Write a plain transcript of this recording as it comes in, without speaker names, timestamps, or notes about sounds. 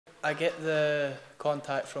I get the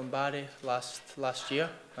contact from Bari last year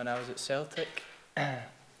when I was at Celtic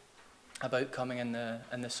about coming in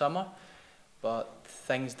the summer, but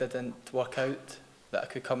things didn't work out that I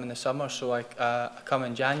could come in the summer, so I come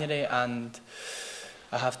in January, and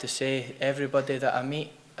I have to say everybody that I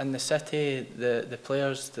meet in the city, the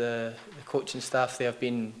players, the coaching staff, they have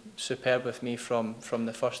been superb with me from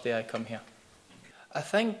the first day I come here. I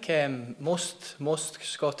think most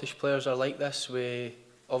Scottish players are like this. We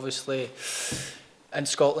obviously in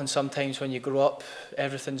Scotland sometimes when you grow up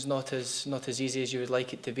everything's not as easy as you would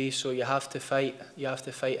like it to be, so you have to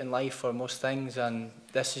fight in life for most things, and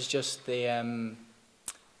this is just the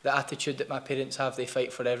attitude that my parents have. They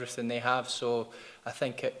fight for everything they have, so I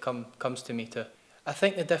think it comes to me too. I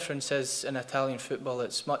think the difference is in Italian football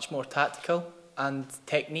it's much more tactical, and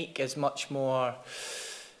technique is much more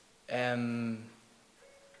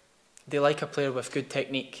they like a player with good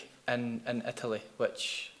technique in Italy,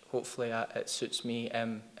 which hopefully it suits me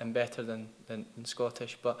better than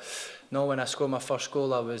Scottish. But no, when I scored my first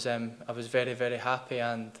goal, I was very, very happy,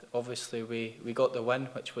 and obviously we got the win,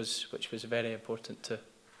 which was very important too.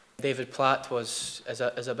 David Platt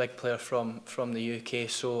is a big player from the UK,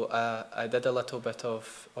 so I did a little bit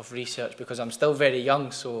of research because I'm still very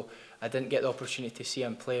young, so I didn't get the opportunity to see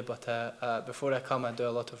him play. But before I come, I do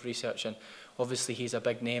a lot of research, and obviously he's a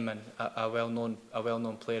big name and a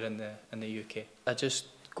well-known player in the UK. I just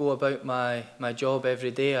go about my job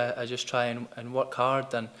every day. I just try and work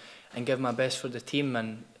hard and give my best for the team.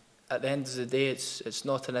 And at the end of the day, it's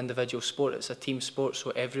not an individual sport; it's a team sport.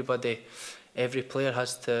 So every player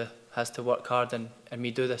has to work hard, and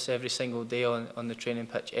we do this every single day on the training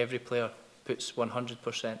pitch. Every player puts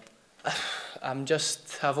 100%.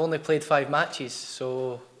 I've only played 5 matches,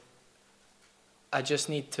 so I just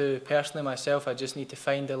need to, personally myself, I just need to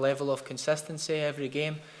find the level of consistency every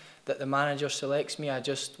game that the manager selects me. I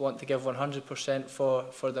just want to give 100%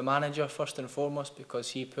 for the manager first and foremost, because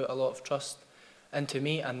he put a lot of trust into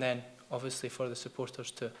me, and then obviously for the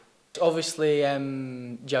supporters too. Obviously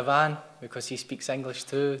Javan, because he speaks English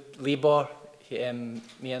too. Libor,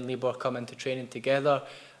 me and Libor come into training together,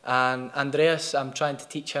 and Andreas, I'm trying to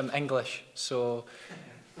teach him English, so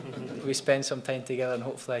we spend some time together, and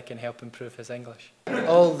hopefully I can help improve his English.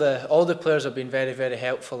 All the players have been very, very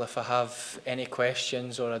helpful. If I have any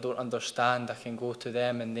questions or I don't understand, I can go to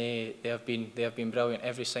them, and they have been brilliant.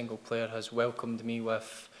 Every single player has welcomed me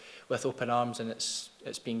with open arms, and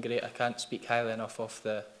it's been great. I can't speak highly enough of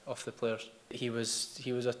the players. He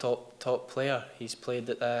was a top player. He's played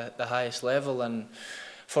at the highest level, and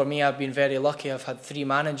for me, I've been very lucky. I've had 3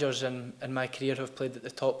 managers in my career who have played at the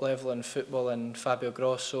top level in football, and Fabio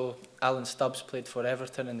Grosso, Alan Stubbs played for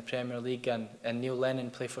Everton in the Premier League, and Neil Lennon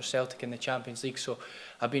played for Celtic in the Champions League. So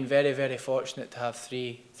I've been very, very fortunate to have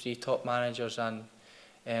three top managers, and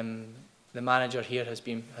the manager here has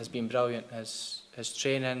been brilliant. His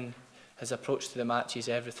training, his approach to the matches,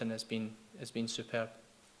 everything has been superb.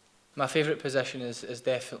 My favourite position is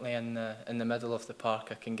definitely in the middle of the park.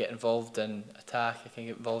 I can get involved in attack, I can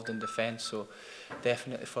get involved in defence, so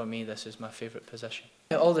definitely for me this is my favourite position.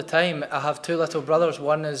 All the time. I have 2 little brothers.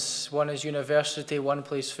 One is university, one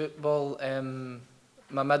plays football.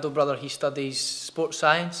 My middle brother, he studies sports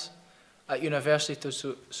science at university,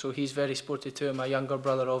 so he's very sporty too. And my younger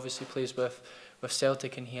brother obviously plays with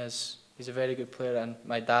Celtic, and he's a very good player. And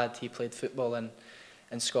my dad, he played football in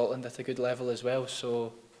Scotland at a good level as well.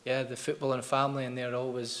 So yeah, the football and family, and they're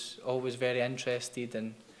always very interested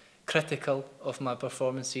and critical of my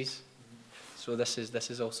performances. So this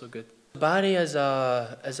is also good. Bari is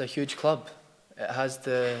a huge club. It has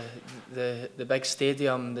the big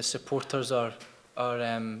stadium. The supporters are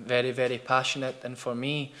very, very passionate, and for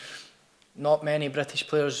me, not many British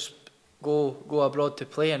players go abroad to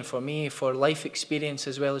play, and for me, for life experience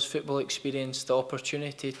as well as football experience, the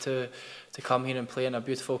opportunity to come here and play in a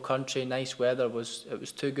beautiful country, nice weather, it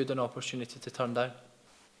was too good an opportunity to turn down.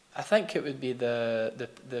 I think it would be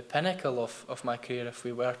the pinnacle of my career if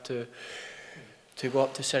we were to go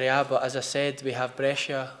up to Serie A, but as I said, we have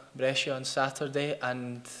Brescia on Saturday,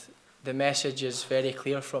 and the message is very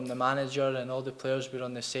clear from the manager and all the players. We're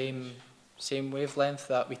on the same wavelength,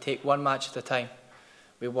 that we take one match at a time.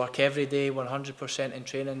 We work every day 100% in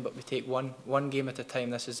training, but we take one game at a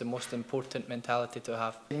time. This is the most important mentality to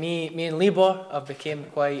have. Me and Libor have become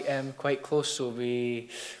quite close. So we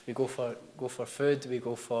go for food, we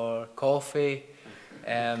go for coffee.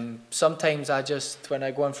 Sometimes when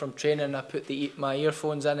I go in from training, I put my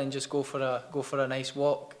earphones in and just go for a nice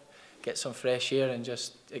walk, get some fresh air, and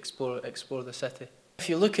just explore the city. If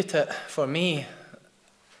you look at it, for me,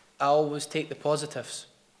 I always take the positives.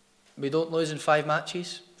 We don't lose in 5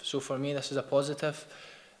 matches, so for me this is a positive.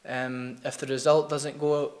 If the result doesn't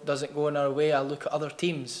go in our way, I look at other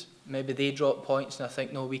teams. Maybe they drop points and I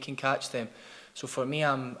think, no, we can catch them. So for me,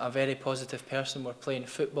 I'm a very positive person. We're playing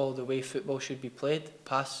football the way football should be played,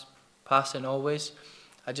 passing always.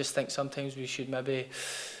 I just think sometimes we should maybe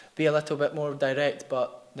be a little bit more direct,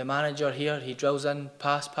 but the manager here, he drills in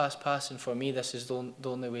pass, and for me this is the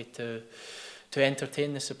only way to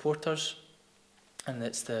entertain the supporters, and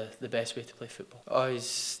it's the best way to play football. Oh,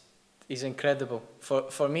 he's incredible.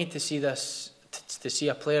 For me to see this, to see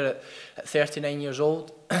a player at 39 years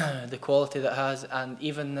old, the quality that has, and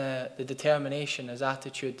even the determination, his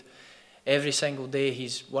attitude, every single day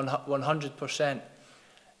he's 100%.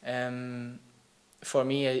 For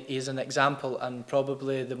me, he's an example and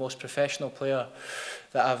probably the most professional player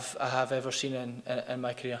that I have ever seen in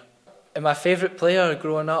my career. And my favourite player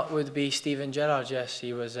growing up would be Steven Gerrard. Yes,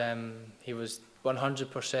 he was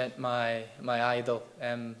 100% my idol.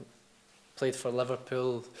 Played for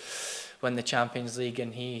Liverpool, won the Champions League,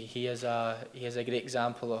 and he is a great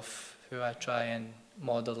example of who I try and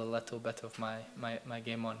model a little bit of my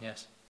game on. Yes.